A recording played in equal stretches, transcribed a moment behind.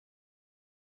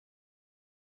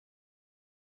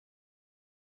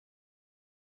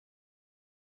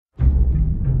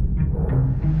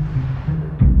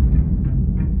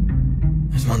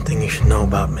should know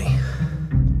about me.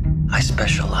 I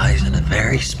specialize in a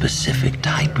very specific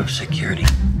type of security.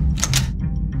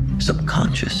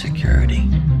 Subconscious security.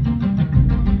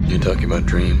 You're talking about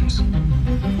dreams?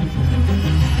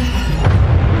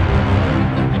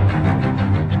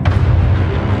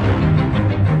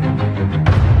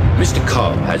 Mr.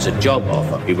 Cobb has a job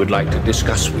offer he would like to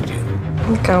discuss with you.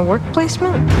 Like a work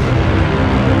placement?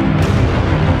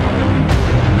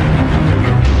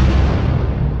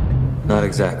 Not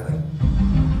exactly.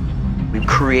 We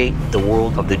create the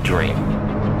world of the dream.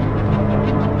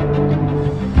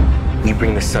 We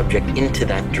bring the subject into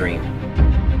that dream,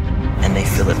 and they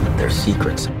fill it with their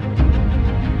secrets.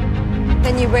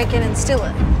 Then you break in and steal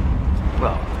it.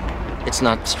 Well, it's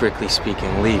not strictly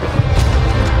speaking legal.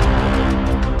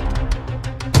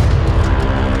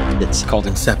 It's called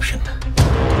Inception.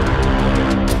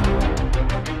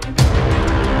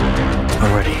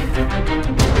 Already.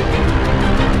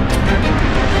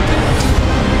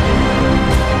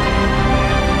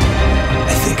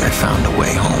 I think I found a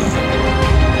way home.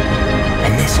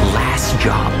 And this last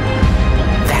job,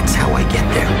 that's how I get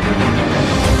there.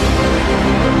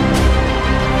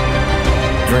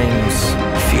 Dreams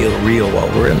feel real while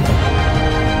we're in them.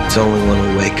 It's only when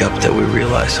we wake up that we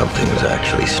realize something was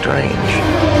actually strange.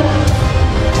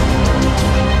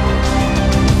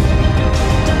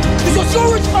 This was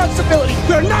your responsibility.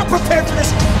 We are not prepared for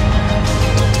this.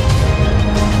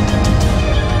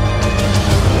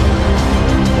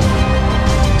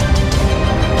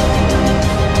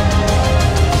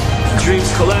 The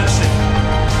dream's collapsing.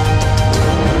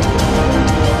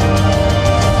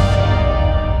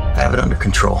 I have it under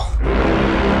control.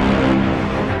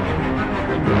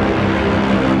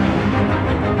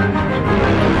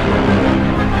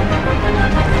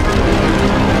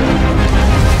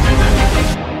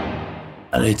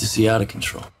 I'd hate to see out of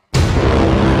control.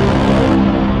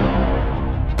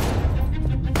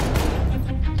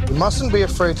 You mustn't be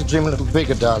afraid to dream a little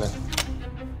bigger, darling.